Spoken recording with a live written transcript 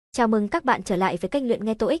Chào mừng các bạn trở lại với kênh Luyện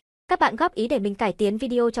Nghe TOEIC. Các bạn góp ý để mình cải tiến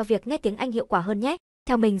video cho việc nghe tiếng Anh hiệu quả hơn nhé.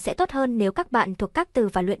 Theo mình sẽ tốt hơn nếu các bạn thuộc các từ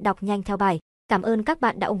và luyện đọc nhanh theo bài. Cảm ơn các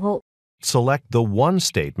bạn đã ủng hộ. Select the one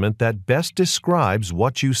statement that best describes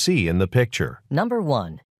what you see in the picture. Number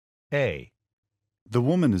 1. A, The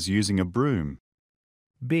woman is using a broom.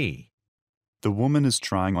 B, The woman is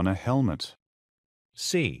trying on a helmet.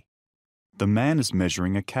 C, The man is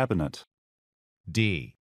measuring a cabinet.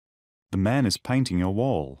 D. The man is painting a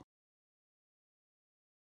wall.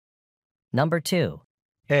 Number 2.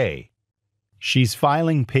 A, She's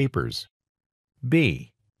filing papers.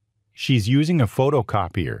 B, She's using a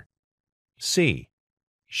photocopier. C,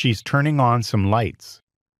 She's turning on some lights.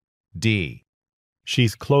 D.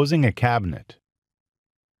 She's closing a cabinet.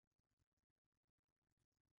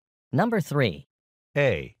 Number 3.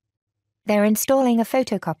 A, They're installing a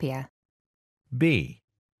photocopier. B,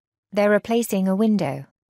 They're replacing a window.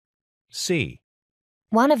 C,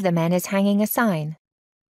 One of the men is hanging a sign.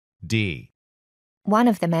 D. One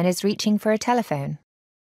of the men is reaching for a telephone.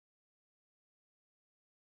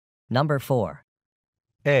 Number 4.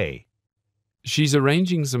 A, She's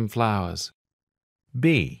arranging some flowers.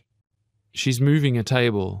 B, She's moving a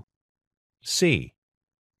table. C,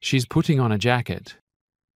 She's putting on a jacket.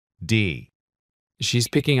 D. She's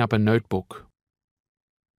picking up a notebook.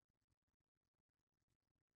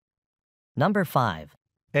 Number 5.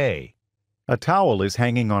 A, A towel is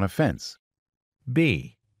hanging on a fence.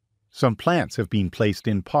 B, Some plants have been placed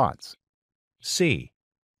in pots. C,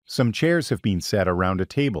 Some chairs have been set around a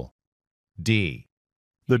table. D.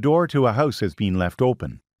 The door to a house has been left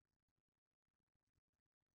open.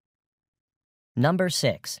 Number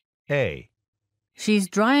 6. A, She's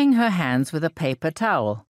drying her hands with a paper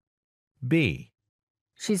towel. B,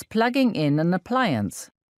 She's plugging in an appliance.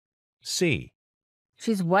 C,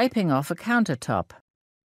 She's wiping off a countertop.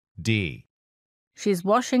 D. She's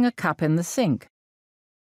washing a cup in the sink.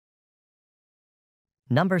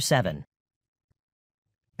 Number 7.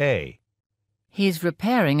 A, He's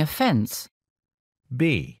repairing a fence.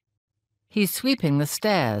 B, He's sweeping the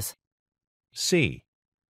stairs. C,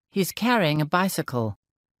 He's carrying a bicycle.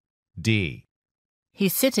 D.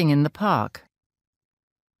 He's sitting in the park.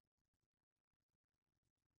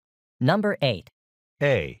 Number 8.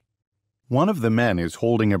 A, One of the men is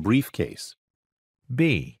holding a briefcase.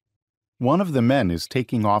 B, One of the men is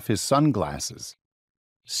taking off his sunglasses.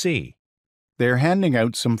 C, They're handing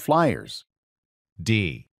out some flyers.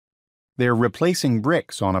 D. They're replacing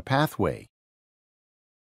bricks on a pathway.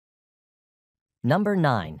 Number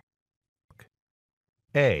 9.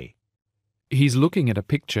 A, He's looking at a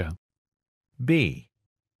picture. B,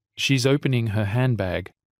 She's opening her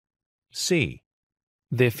handbag. C,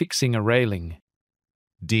 They're fixing a railing.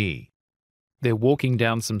 D. They're walking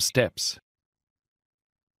down some steps.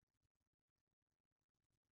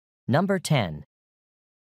 Number 10.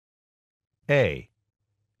 A,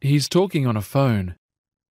 He's talking on a phone.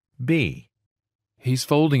 B, He's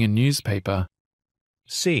folding a newspaper.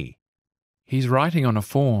 C, He's writing on a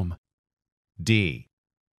form. D.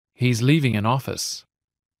 He's leaving an office.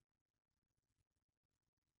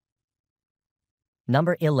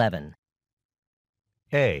 Number 11.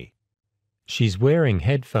 A, She's wearing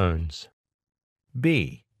headphones.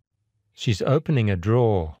 B, She's opening a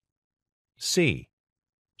drawer. C,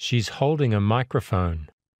 She's holding a microphone.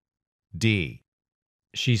 D.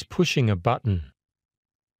 She's pushing a button.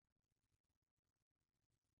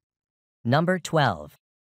 Number 12.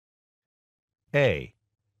 A,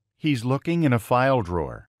 He's looking in a file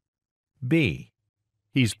drawer. B,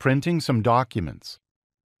 He's printing some documents.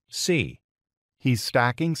 C, He's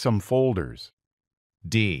stacking some folders.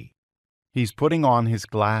 D. He's putting on his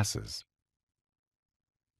glasses.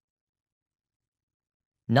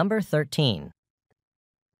 Number 13.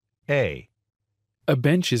 A, A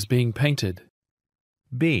bench is being painted.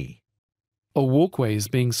 B, A walkway is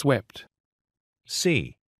being swept.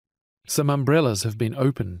 C, Some umbrellas have been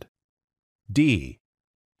opened. D.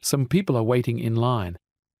 Some people are waiting in line.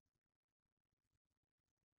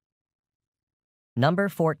 Number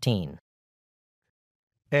 14.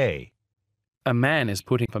 A, A man is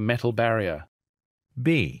putting up a metal barrier.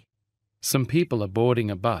 B, Some people are boarding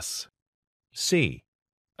a bus. C,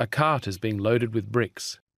 A cart is being loaded with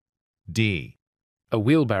bricks. D. A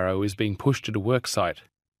wheelbarrow is being pushed at a work site.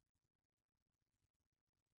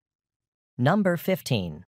 Number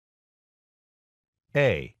 15.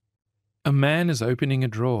 A, A man is opening a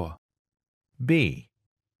drawer. B,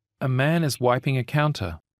 A man is wiping a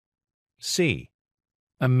counter. C,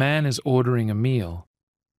 A man is ordering a meal.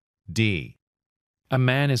 D. A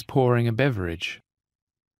man is pouring a beverage.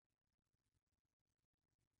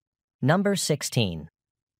 Number 16.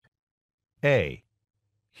 A,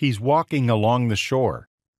 He's walking along the shore.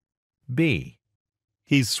 B.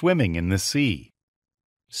 He's swimming in the sea.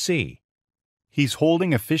 C. He's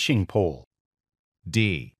holding a fishing pole.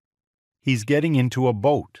 D. He's getting into a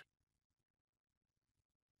boat.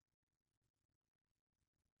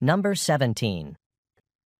 Number 17.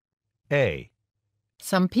 A.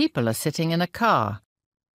 Some people are sitting in a car.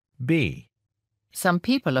 B. Some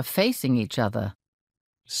people are facing each other.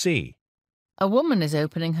 C. A woman is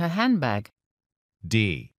opening her handbag.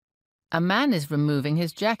 D. A man is removing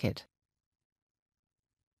his jacket.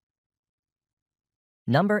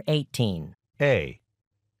 Number 18. A.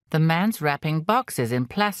 The man's wrapping boxes in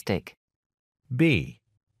plastic. B.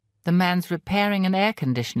 The man's repairing an air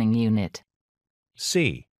conditioning unit.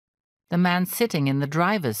 C. The man's sitting in the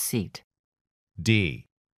driver's seat. D.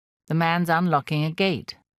 The man's unlocking a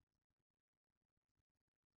gate.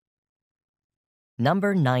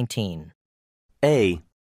 Number 19. A.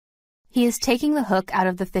 He is taking the hook out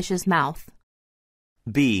of the fish's mouth.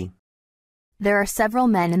 B. There are several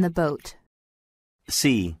men in the boat.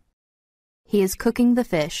 C. He is cooking the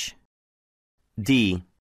fish. D.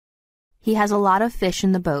 He has a lot of fish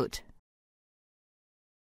in the boat.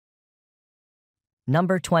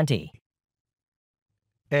 Number 20.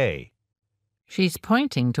 A. She's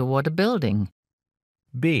pointing toward a building.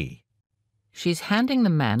 B. She's handing the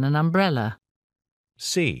man an umbrella.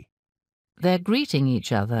 C. They're greeting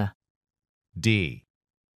each other. D.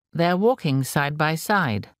 They're walking side by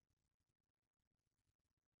side.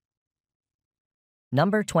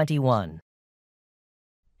 Number 21.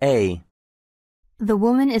 A. The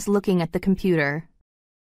woman is looking at the computer.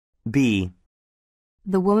 B.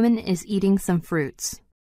 The woman is eating some fruits.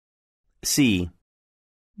 C.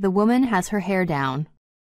 The woman has her hair down.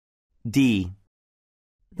 D.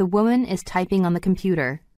 The woman is typing on the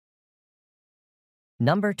computer.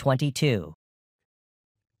 Number 22.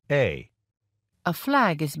 A. A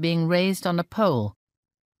flag is being raised on a pole.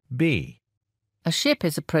 B. A ship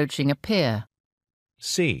is approaching a pier.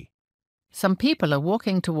 C. Some people are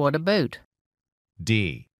walking toward a boat.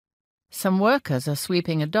 D. Some workers are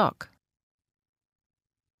sweeping a dock.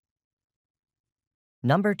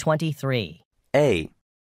 Number 23. A.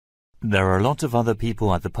 There are a lot of other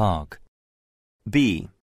people at the park. B.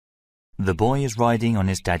 The boy is riding on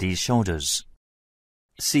his daddy's shoulders.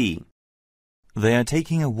 C. They are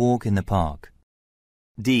taking a walk in the park.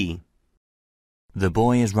 D. The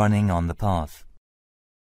boy is running on the path.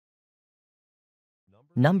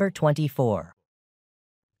 Number 24.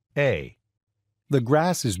 A. The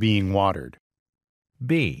grass is being watered.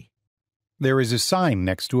 B. There is a sign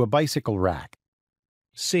next to a bicycle rack.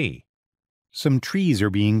 C. Some trees are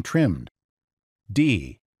being trimmed.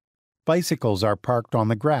 D. Bicycles are parked on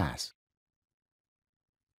the grass.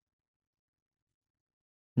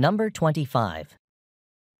 Number 25.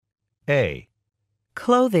 A.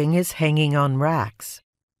 Clothing is hanging on racks.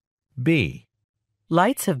 B.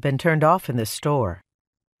 Lights have been turned off in the store.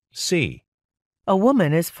 C. A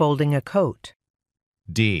woman is folding a coat.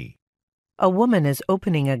 D. A woman is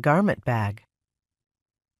opening a garment bag.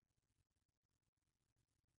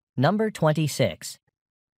 Number 26.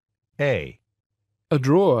 A. A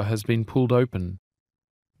drawer has been pulled open.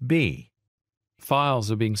 B. Files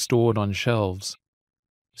are being stored on shelves.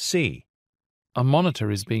 C. A monitor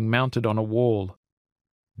is being mounted on a wall.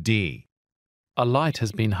 D. A light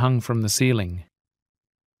has been hung from the ceiling.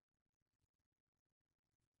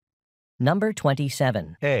 Number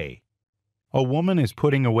 27. A. A woman is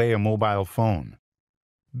putting away a mobile phone.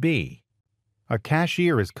 B. A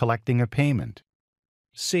cashier is collecting a payment.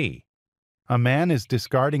 C. A man is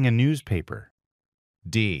discarding a newspaper.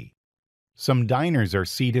 D. Some diners are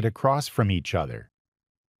seated across from each other.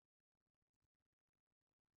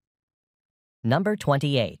 Number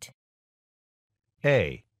 28.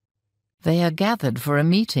 A. They are gathered for a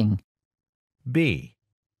meeting. B.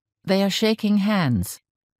 They are shaking hands.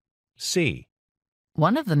 C.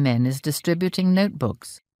 One of the men is distributing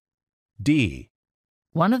notebooks. D.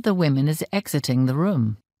 One of the women is exiting the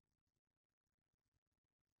room.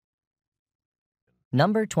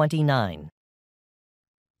 Number 29.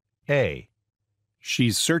 A.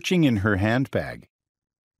 She's searching in her handbag.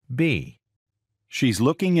 B. She's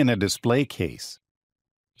looking in a display case.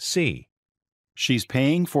 C. She's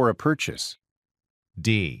paying for a purchase.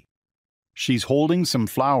 D. She's holding some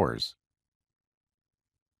flowers.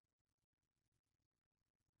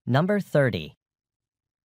 Number 30.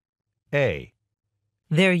 A.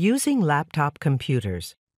 They're using laptop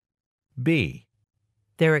computers. B.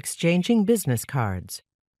 They're exchanging business cards.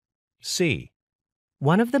 C.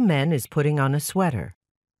 One of the men is putting on a sweater.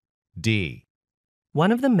 D.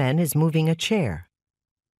 One of the men is moving a chair.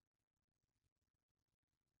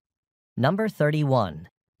 Number 31.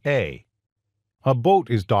 A. A boat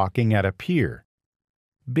is docking at a pier.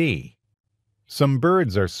 B. Some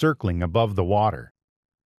birds are circling above the water.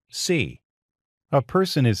 C. A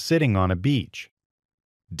person is sitting on a beach.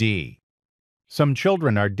 D. Some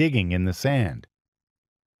children are digging in the sand.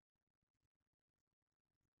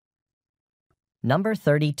 Number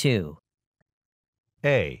 32.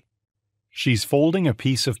 A. She's folding a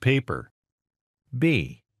piece of paper.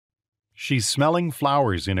 B. She's smelling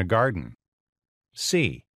flowers in a garden.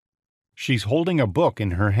 C. She's holding a book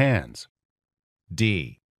in her hands.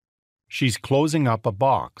 D. She's closing up a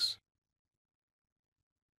box.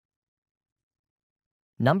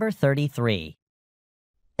 Number 33.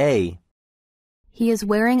 A. He is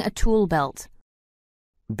wearing a tool belt.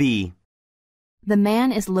 B. The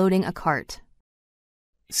man is loading a cart.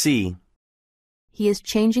 C. He is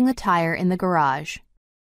changing the tire in the garage.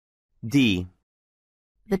 D.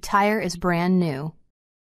 The tire is brand new.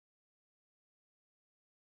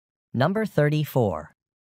 Number 34.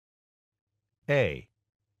 A.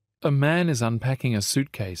 A man is unpacking a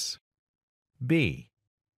suitcase. B.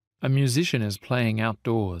 A musician is playing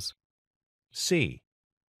outdoors. C.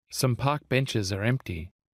 Some park benches are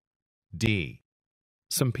empty. D.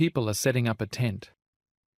 Some people are setting up a tent.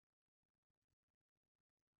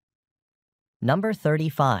 Number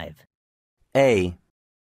 35. A.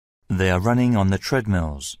 They are running on the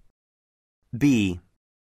treadmills. B.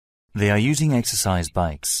 They are using exercise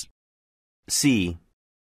bikes. C.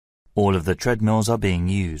 All of the treadmills are being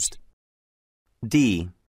used. D.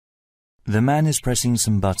 The man is pressing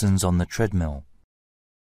some buttons on the treadmill.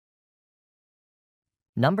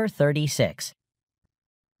 Number 36.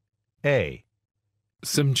 A.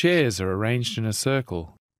 Some chairs are arranged in a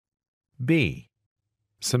circle. B.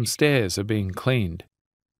 Some stairs are being cleaned.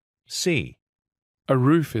 C. A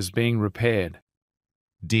roof is being repaired.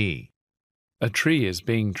 D. A tree is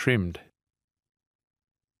being trimmed.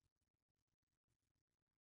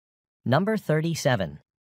 Number 37.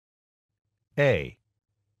 A.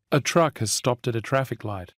 A truck has stopped at a traffic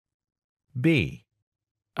light. B.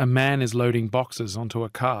 A man is loading boxes onto a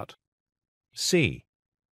cart. C.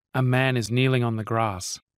 A man is kneeling on the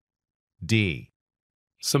grass. D.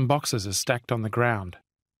 Some boxes are stacked on the ground.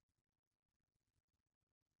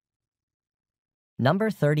 Number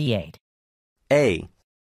 38. A.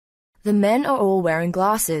 The men are all wearing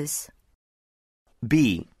glasses.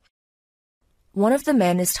 B. One of the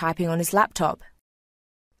men is typing on his laptop.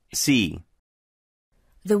 C.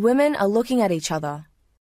 The women are looking at each other.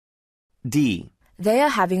 D. They are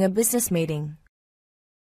having a business meeting.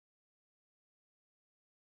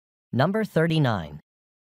 Number 39.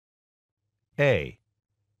 A.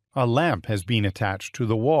 A lamp has been attached to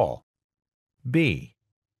the wall. B.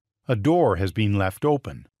 A door has been left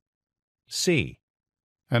open. C.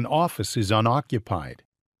 An office is unoccupied.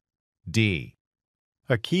 D.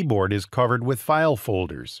 A keyboard is covered with file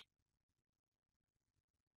folders.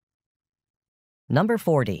 Number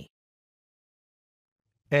 40.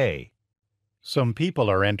 A. Some people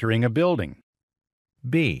are entering a building.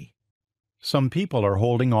 B. Some people are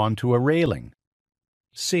holding on to a railing.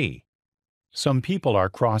 C. Some people are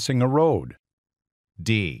crossing a road.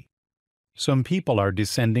 D. Some people are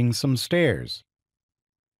descending some stairs.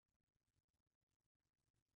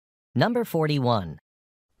 Number 41.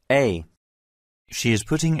 A. She is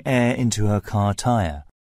putting air into her car tire.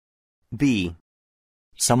 B.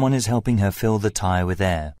 Someone is helping her fill the tire with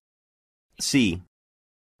air. C.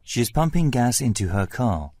 She is pumping gas into her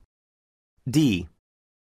car. D.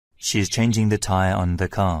 She is changing the tire on the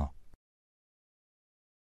car.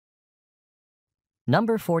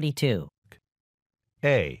 Number 42.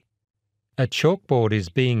 A. A chalkboard is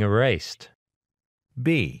being erased.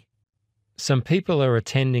 B. Some people are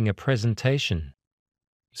attending a presentation.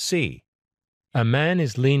 C. A man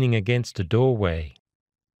is leaning against a doorway.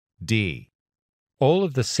 D. All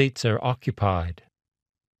of the seats are occupied.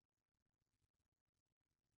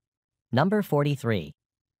 Number 43.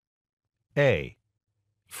 A.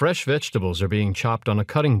 Fresh vegetables are being chopped on a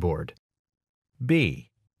cutting board. B.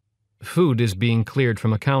 Food is being cleared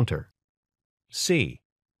from a counter. C.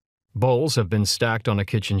 Bowls have been stacked on a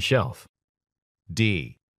kitchen shelf.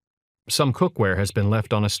 D. Some cookware has been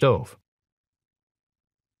left on a stove.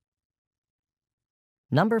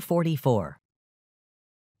 Number 44.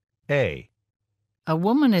 A. A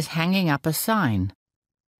woman is hanging up a sign.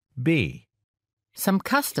 B. Some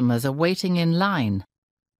customers are waiting in line.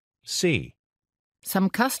 C. Some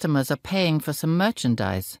customers are paying for some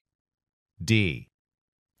merchandise. D.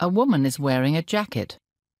 A woman is wearing a jacket.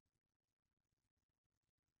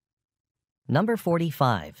 Number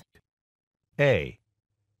 45. A.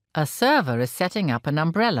 A server is setting up an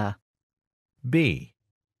umbrella. B.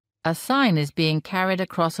 A sign is being carried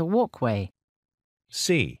across a walkway.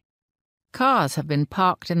 C. Cars have been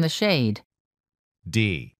parked in the shade.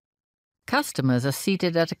 D. Customers are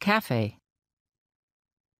seated at a cafe.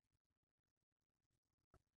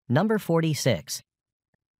 Number 46.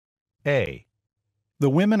 A. The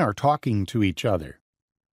women are talking to each other.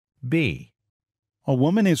 B. A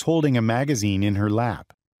woman is holding a magazine in her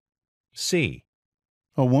lap. C.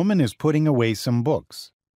 A woman is putting away some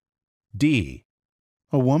books. D.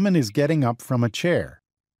 A woman is getting up from a chair.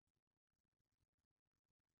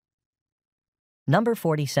 Number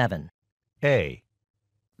 47. A.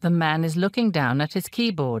 The man is looking down at his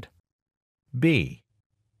keyboard. B.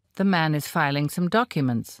 The man is filing some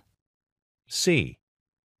documents. C.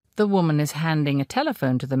 The woman is handing a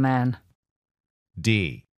telephone to the man.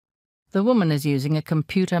 D. The woman is using a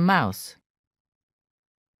computer mouse.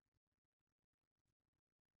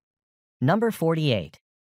 Number 48.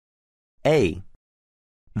 A.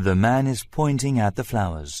 The man is pointing at the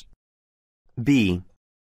flowers. B.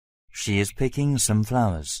 She is picking some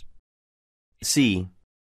flowers. C.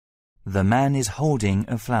 The man is holding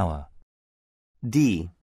a flower. D.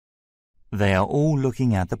 They are all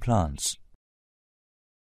looking at the plants.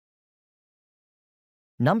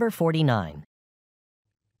 Number 49.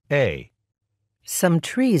 A. Some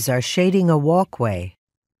trees are shading a walkway.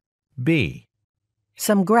 B.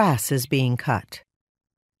 Some grass is being cut.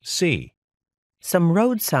 C. Some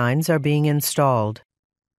road signs are being installed.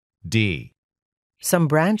 D. Some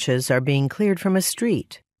branches are being cleared from a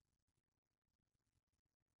street.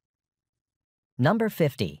 Number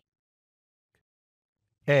 50.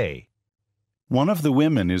 A. One of the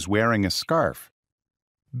women is wearing a scarf.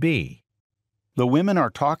 B. The women are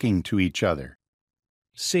talking to each other.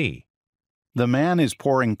 C. The man is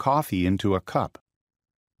pouring coffee into a cup.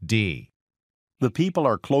 D. The people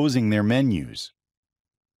are closing their menus.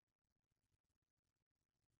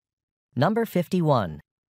 Number 51.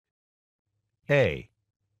 A.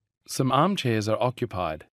 Some armchairs are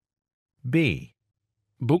occupied. B.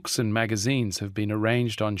 Books and magazines have been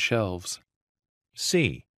arranged on shelves.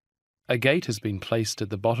 C. A gate has been placed at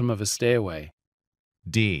the bottom of a stairway.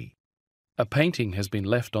 D. A painting has been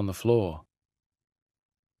left on the floor.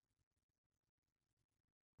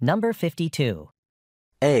 Number 52.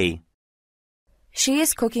 A. She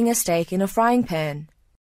is cooking a steak in a frying pan.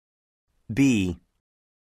 B.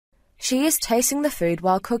 She is tasting the food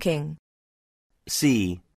while cooking.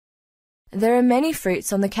 C. There are many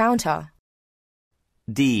fruits on the counter.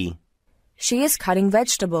 D. She is cutting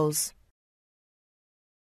vegetables.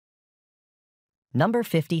 Number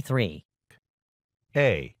 53.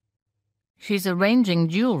 A. She's arranging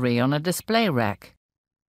jewelry on a display rack.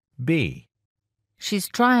 B. She's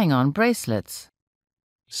trying on bracelets.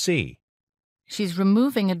 C. She's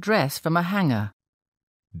removing a dress from a hanger.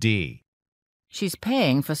 D. She's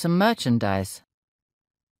paying for some merchandise.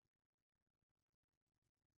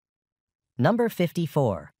 Number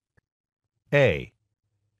 54. A.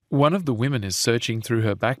 One of the women is searching through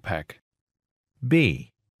her backpack.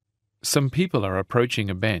 B. Some people are approaching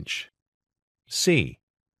a bench. C.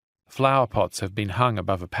 Flower pots have been hung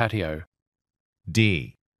above a patio.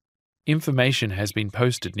 D. Information has been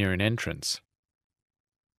posted near an entrance.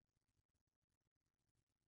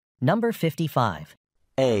 Number 55.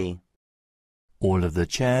 A. All of the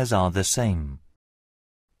chairs are the same.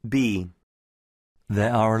 B.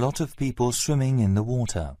 There are a lot of people swimming in the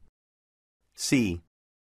water. C.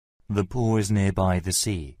 The pool is nearby the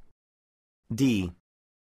sea. D.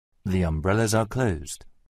 The umbrellas are closed.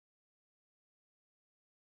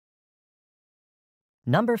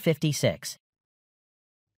 Number 56.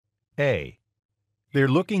 A. They're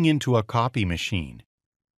looking into a copy machine.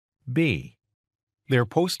 B. They're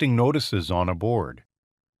posting notices on a board.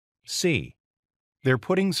 C. They're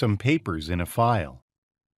putting some papers in a file.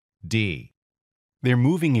 D. They're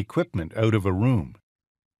moving equipment out of a room.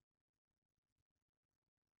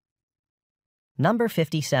 Number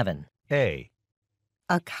 57. A.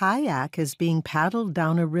 A kayak is being paddled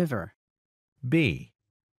down a river. B.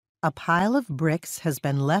 A pile of bricks has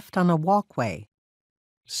been left on a walkway.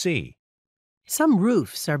 C. Some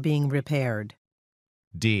roofs are being repaired.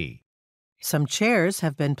 D. Some chairs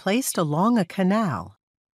have been placed along a canal.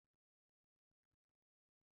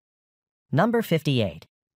 Number 58.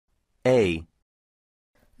 A.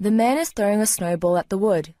 The man is throwing a snowball at the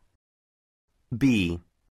wood. B.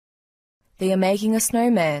 They are making a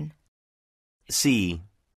snowman. C.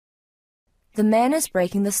 The man is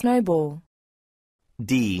breaking the snowball.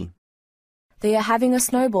 D. They are having a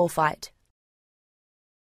snowball fight.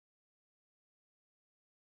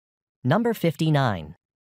 Number 59.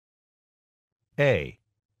 A.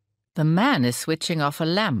 The man is switching off a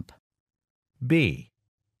lamp. B.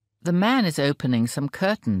 The man is opening some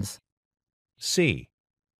curtains. C.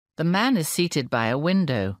 The man is seated by a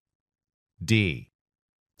window. D.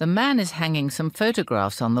 The man is hanging some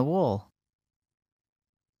photographs on the wall.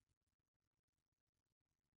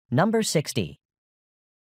 Number 60.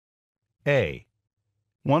 A.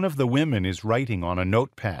 One of the women is writing on a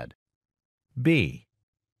notepad. B.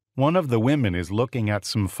 One of the women is looking at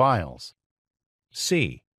some files.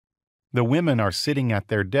 C. The women are sitting at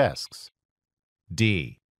their desks.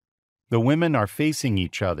 D. The women are facing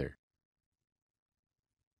each other.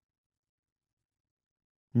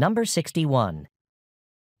 Number 61.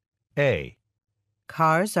 A.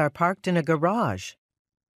 Cars are parked in a garage.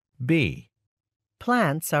 B.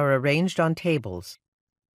 Plants are arranged on tables.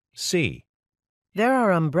 C. There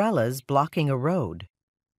are umbrellas blocking a road.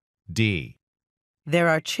 D. There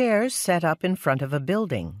are chairs set up in front of a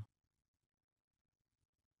building.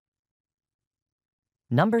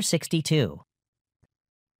 Number 62.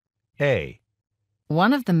 A.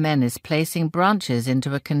 One of the men is placing branches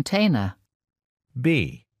into a container.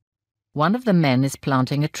 B. One of the men is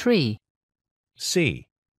planting a tree. C.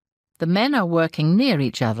 The men are working near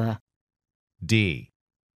each other. D.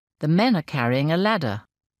 The men are carrying a ladder.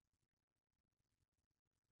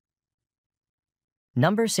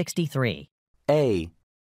 Number 63. A.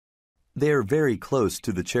 They are very close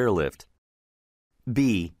to the chairlift.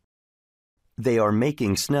 B. They are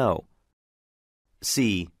making snow.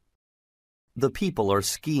 C. The people are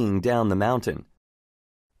skiing down the mountain.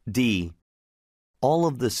 D. All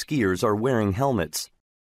of the skiers are wearing helmets.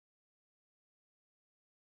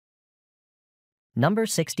 Number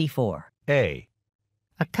 64. A.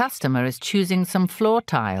 A customer is choosing some floor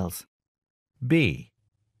tiles. B.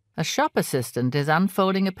 A shop assistant is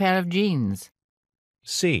unfolding a pair of jeans.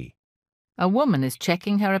 C. A woman is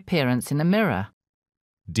checking her appearance in a mirror.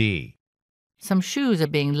 D. Some shoes are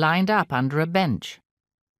being lined up under a bench.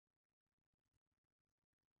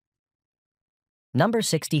 Number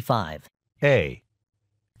 65. A.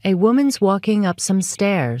 A woman's walking up some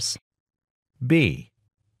stairs. B.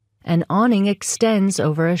 An awning extends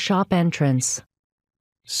over a shop entrance.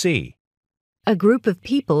 C. A group of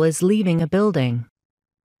people is leaving a building.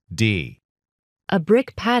 D. A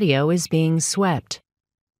brick patio is being swept.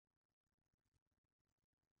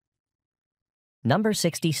 Number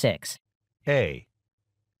 66. A.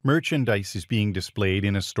 Merchandise is being displayed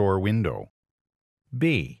in a store window.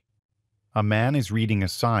 B. A man is reading a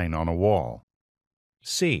sign on a wall.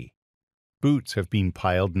 C. Boots have been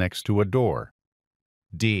piled next to a door.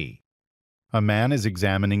 D. A man is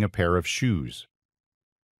examining a pair of shoes.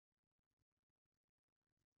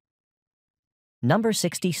 Number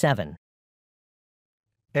 67.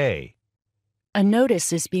 A. A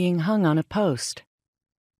notice is being hung on a post.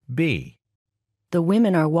 B. The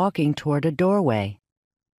women are walking toward a doorway.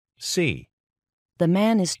 C. The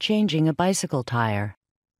man is changing a bicycle tire.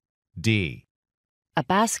 D. A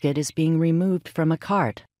basket is being removed from a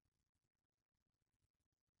cart.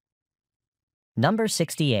 Number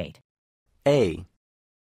 68. A.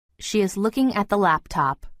 She is looking at the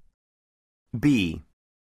laptop. B.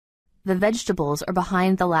 The vegetables are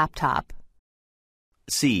behind the laptop.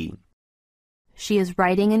 C. She is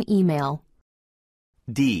writing an email.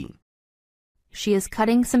 D. She is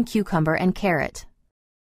cutting some cucumber and carrot.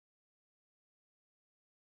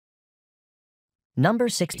 Number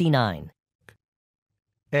 69.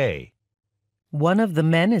 A. One of the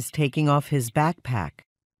men is taking off his backpack.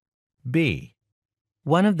 B.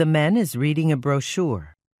 One of the men is reading a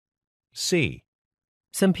brochure. C.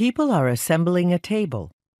 Some people are assembling a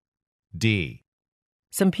table. D.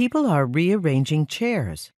 Some people are rearranging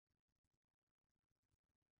chairs.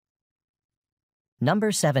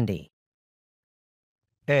 Number 70.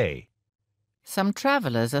 A. Some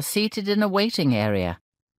travelers are seated in a waiting area.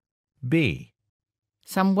 B.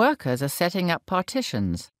 Some workers are setting up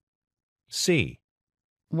partitions. C.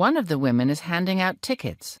 One of the women is handing out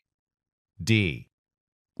tickets. D.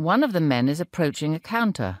 One of the men is approaching a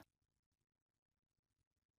counter.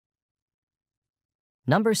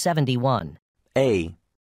 Number 71. A.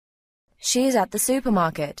 She is at the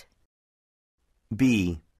supermarket.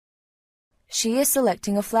 B. She is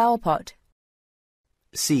selecting a flower pot.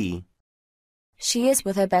 C. She is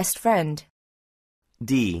with her best friend.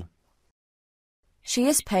 D. She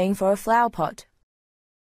is paying for a flower pot.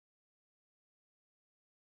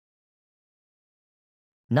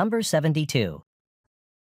 Number 72.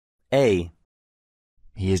 A.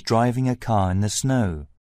 He is driving a car in the snow.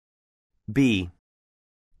 B.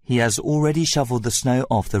 He has already shoveled the snow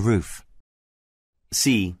off the roof.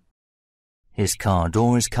 C. His car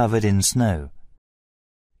door is covered in snow.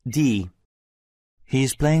 D. He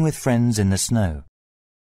is playing with friends in the snow.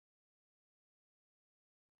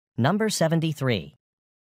 Number 73.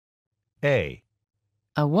 A.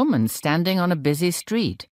 A woman standing on a busy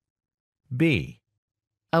street. B.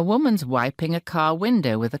 A woman's wiping a car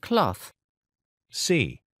window with a cloth.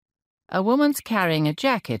 C. A woman's carrying a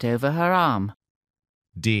jacket over her arm.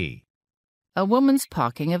 D. A woman's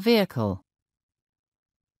parking a vehicle.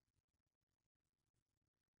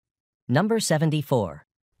 Number 74.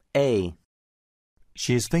 A.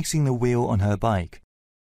 She is fixing the wheel on her bike.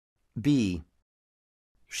 B.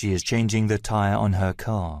 She is changing the tire on her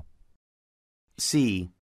car. C.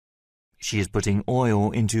 She is putting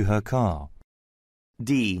oil into her car.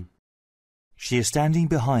 D. She is standing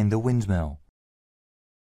behind the windmill.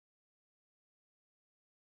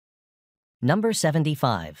 Number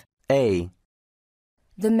 75. A.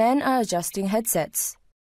 The men are adjusting headsets.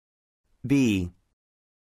 B.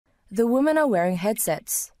 The women are wearing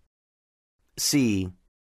headsets. C.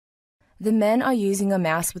 The men are using a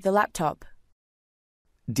mouse with a laptop.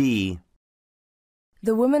 D.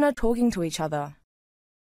 The women are talking to each other.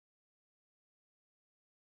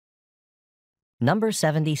 Number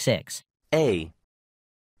 76. A.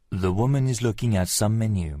 The woman is looking at some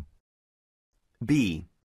menu. B.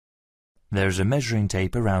 There is a measuring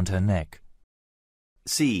tape around her neck.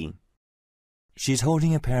 C. She is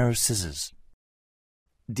holding a pair of scissors.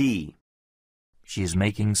 D. She is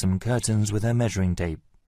making some curtains with her measuring tape.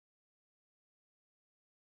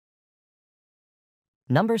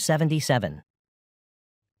 Number 77.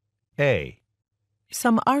 A.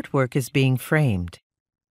 Some artwork is being framed.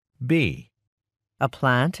 B. A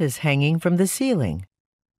plant is hanging from the ceiling.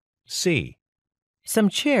 C. Some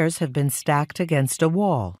chairs have been stacked against a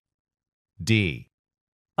wall. D.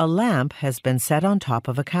 A lamp has been set on top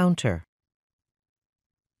of a counter.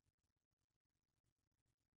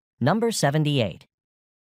 Number 78.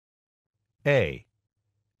 A.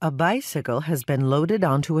 A bicycle has been loaded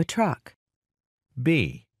onto a truck.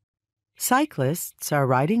 B. Cyclists are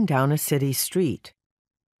riding down a city street.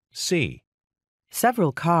 C.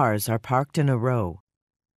 Several cars are parked in a row.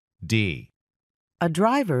 D. A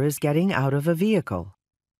driver is getting out of a vehicle.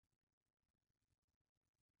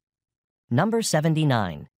 Number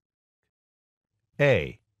 79.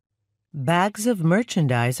 A. Bags of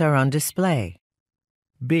merchandise are on display.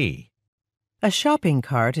 B. A shopping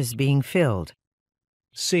cart is being filled.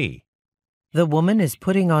 C. The woman is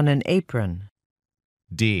putting on an apron.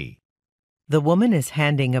 D. The woman is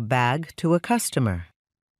handing a bag to a customer.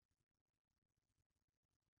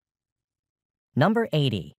 Number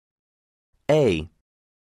 80. A.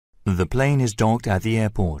 The plane is docked at the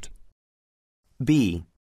airport. B.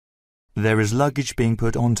 There is luggage being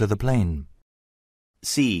put onto the plane.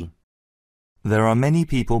 C. There are many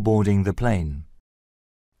people boarding the plane.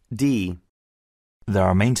 D. There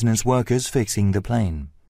are maintenance workers fixing the plane.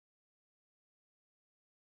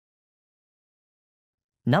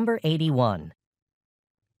 Number 81.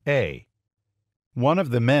 A. One of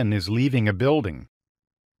the men is leaving a building.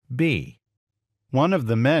 B. One of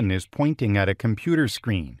the men is pointing at a computer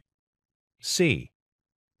screen. C.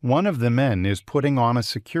 One of the men is putting on a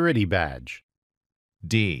security badge.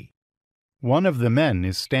 D. One of the men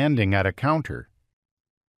is standing at a counter.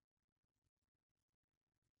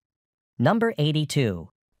 Number 82.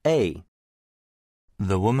 A.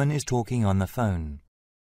 The woman is talking on the phone.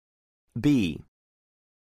 B.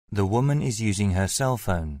 The woman is using her cell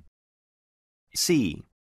phone. C.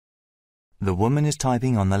 The woman is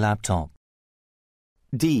typing on the laptop.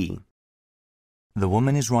 D. The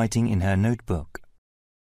woman is writing in her notebook.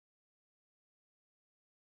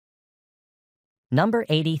 Number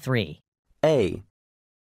 83. A.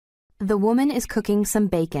 The woman is cooking some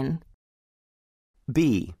bacon.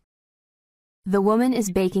 B. The woman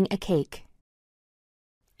is baking a cake.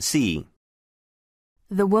 C.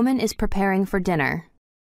 The woman is preparing for dinner.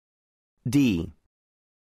 D.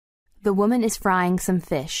 The woman is frying some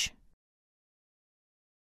fish.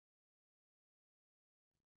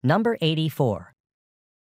 Number 84.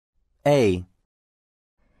 A.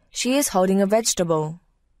 She is holding a vegetable.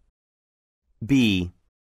 B.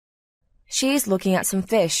 She is looking at some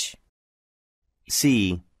fish.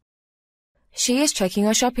 C. She is checking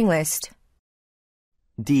her shopping list.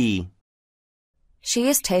 D. She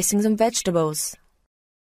is tasting some vegetables.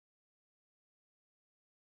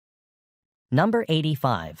 Number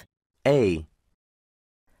 85. A.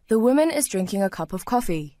 The woman is drinking a cup of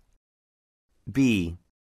coffee. B.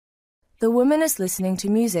 The woman is listening to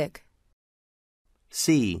music.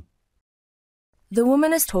 C. The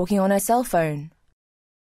woman is talking on her cell phone.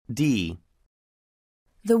 D.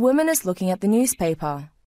 The woman is looking at the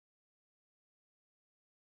newspaper.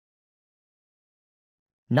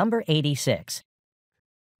 Number 86.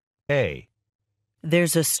 A.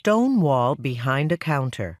 There's a stone wall behind a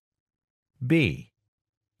counter. B.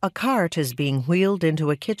 A cart is being wheeled into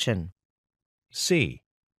a kitchen. C.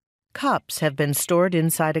 Cups have been stored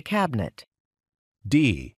inside a cabinet.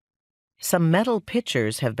 D. Some metal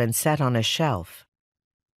pitchers have been set on a shelf.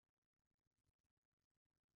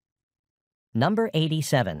 Number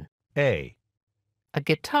 87. A. A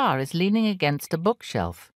guitar is leaning against a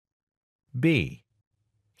bookshelf. B.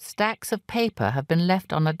 Stacks of paper have been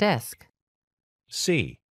left on a desk.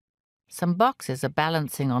 C. Some boxes are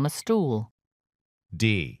balancing on a stool.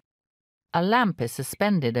 D. A lamp is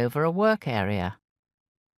suspended over a work area.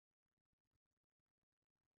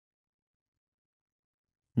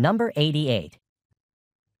 Number 88.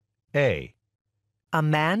 A. A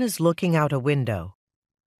man is looking out a window.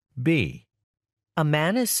 B. A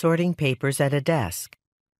man is sorting papers at a desk.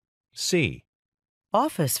 C.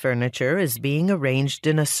 Office furniture is being arranged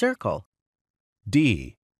in a circle.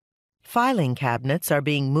 D. Filing cabinets are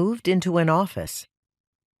being moved into an office.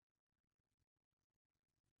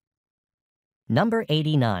 Number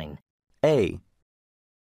 89. A.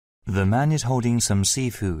 The man is holding some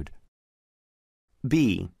seafood.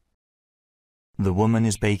 B. The woman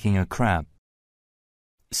is baking a crab.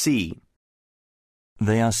 C.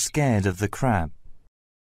 They are scared of the crab.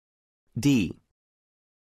 D.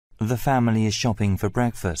 The family is shopping for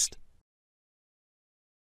breakfast.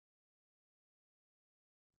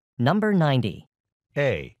 Number 90.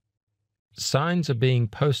 A. Signs are being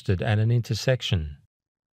posted at an intersection.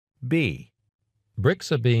 B.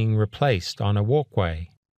 Bricks are being replaced on a walkway.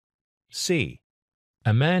 C.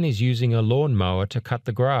 A man is using a lawnmower to cut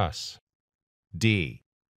the grass. D.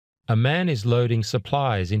 A man is loading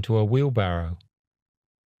supplies into a wheelbarrow.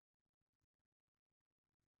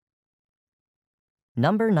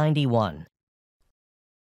 Number 91.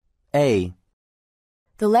 A.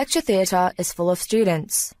 The lecture theatre is full of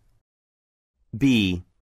students. B.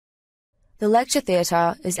 The lecture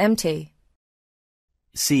theatre is empty.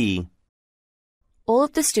 C. All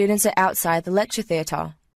of the students are outside the lecture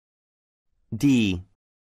theatre. D.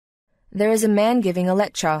 There is a man giving a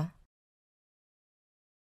lecture.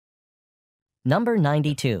 Number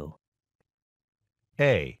 92.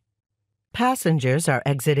 A. Passengers are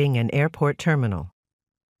exiting an airport terminal.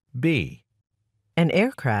 B. An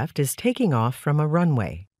aircraft is taking off from a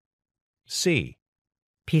runway. C.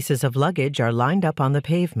 Pieces of luggage are lined up on the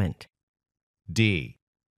pavement. D.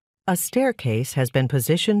 A staircase has been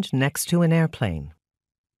positioned next to an airplane.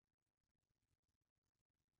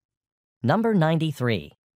 Number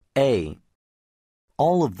 93. A.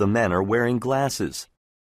 All of the men are wearing glasses.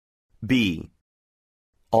 B.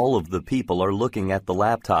 All of the people are looking at the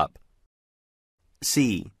laptop.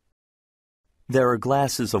 C. There are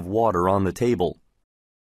glasses of water on the table.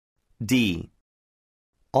 D.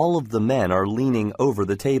 All of the men are leaning over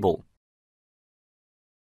the table.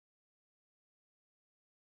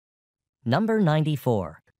 Number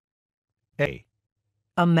 94. A.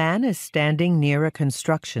 A man is standing near a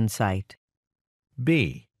construction site.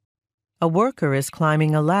 B. A worker is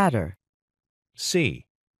climbing a ladder. C.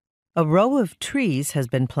 A row of trees has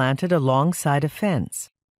been planted alongside a fence.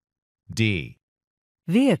 D.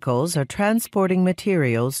 Vehicles are transporting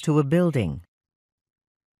materials to a building.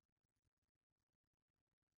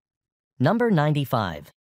 Number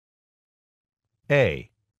 95. A.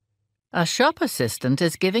 A shop assistant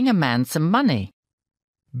is giving a man some money.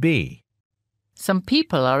 B. Some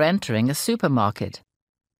people are entering a supermarket.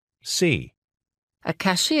 C. A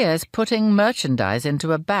cashier is putting merchandise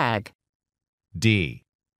into a bag. D.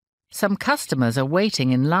 Some customers are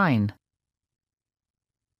waiting in line.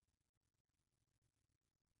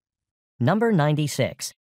 Number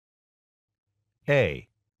 96. A.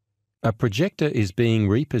 A projector is being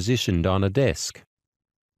repositioned on a desk.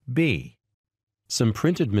 B. Some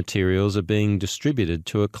printed materials are being distributed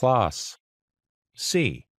to a class.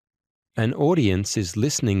 C. An audience is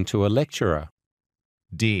listening to a lecturer.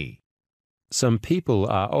 D. Some people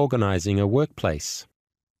are organizing a workplace.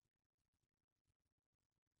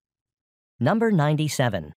 Number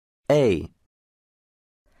 97. A.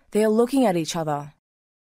 They are looking at each other.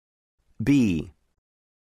 B.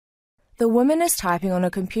 The woman is typing on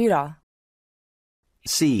a computer.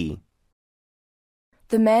 C.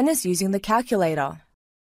 The man is using the calculator.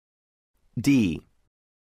 D.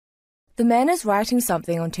 The man is writing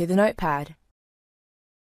something onto the notepad.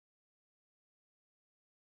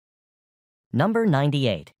 Number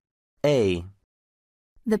 98. A.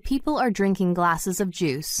 The people are drinking glasses of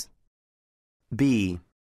juice. B.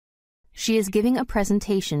 She is giving a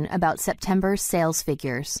presentation about September's sales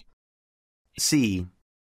figures. C.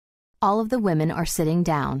 All of the women are sitting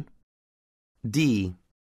down. D.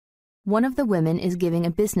 One of the women is giving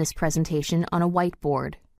a business presentation on a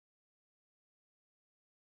whiteboard.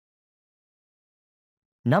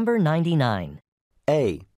 Number 99.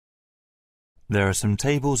 A. There are some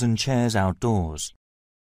tables and chairs outdoors.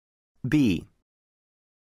 B.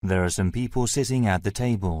 There are some people sitting at the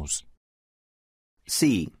tables.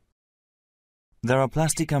 C. There are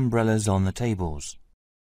plastic umbrellas on the tables.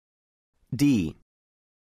 D.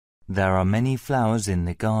 There are many flowers in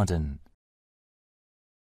the garden.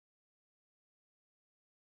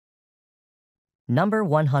 Number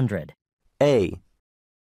 100. A.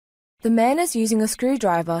 The man is using a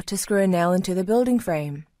screwdriver to screw a nail into the building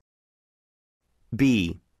frame.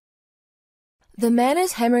 B. The man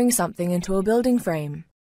is hammering something into a building frame.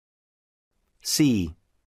 C.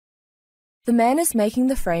 The man is making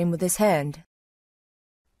the frame with his hand.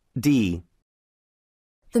 D.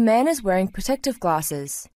 The man is wearing protective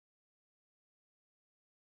glasses.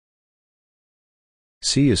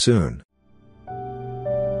 See you soon.